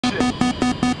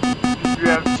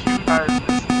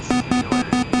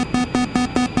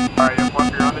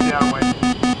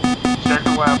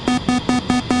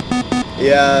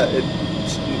Yeah, it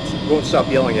won't stop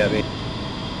yelling at me.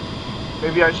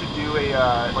 Maybe I should do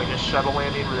a like a shuttle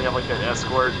landing where they have like an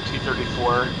escort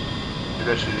T-34.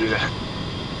 Maybe I should do that.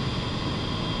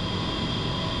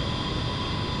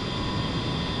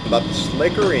 About to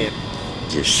slick her in.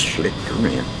 Just slick her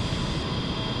in.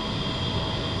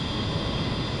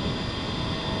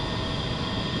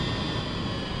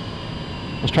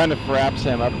 I was trying to frap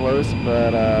Sam up close,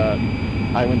 but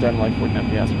I went down to like 14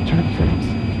 FPS and turned frames.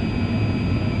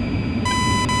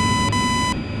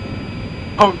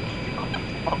 Oh,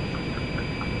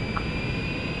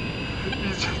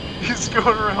 he's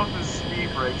going around the speed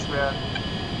brakes, man.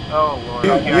 Oh lord.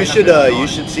 You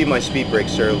should see my speed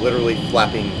brakes. They're literally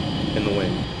flapping in the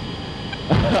wind.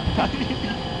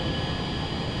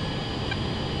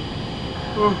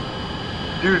 Ooh,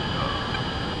 dude.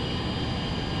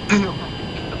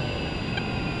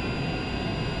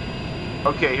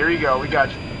 Okay, here you go. We got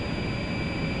you.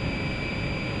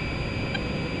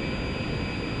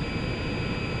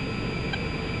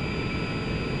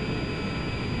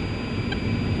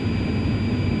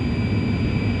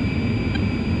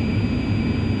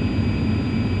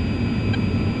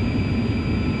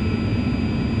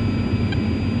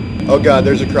 Oh god,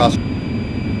 there's a cross.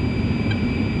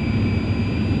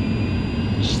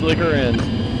 Slick her in.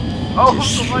 Oh,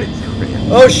 the lights.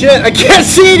 Oh shit, I can't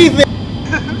see anything!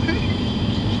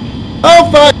 Oh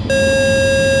fuck!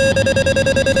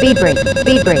 Speed brake,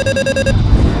 speed brake.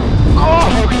 Oh!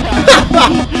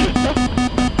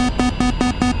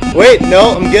 Wait,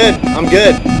 no, I'm good. I'm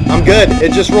good. I'm good.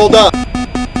 It just rolled up.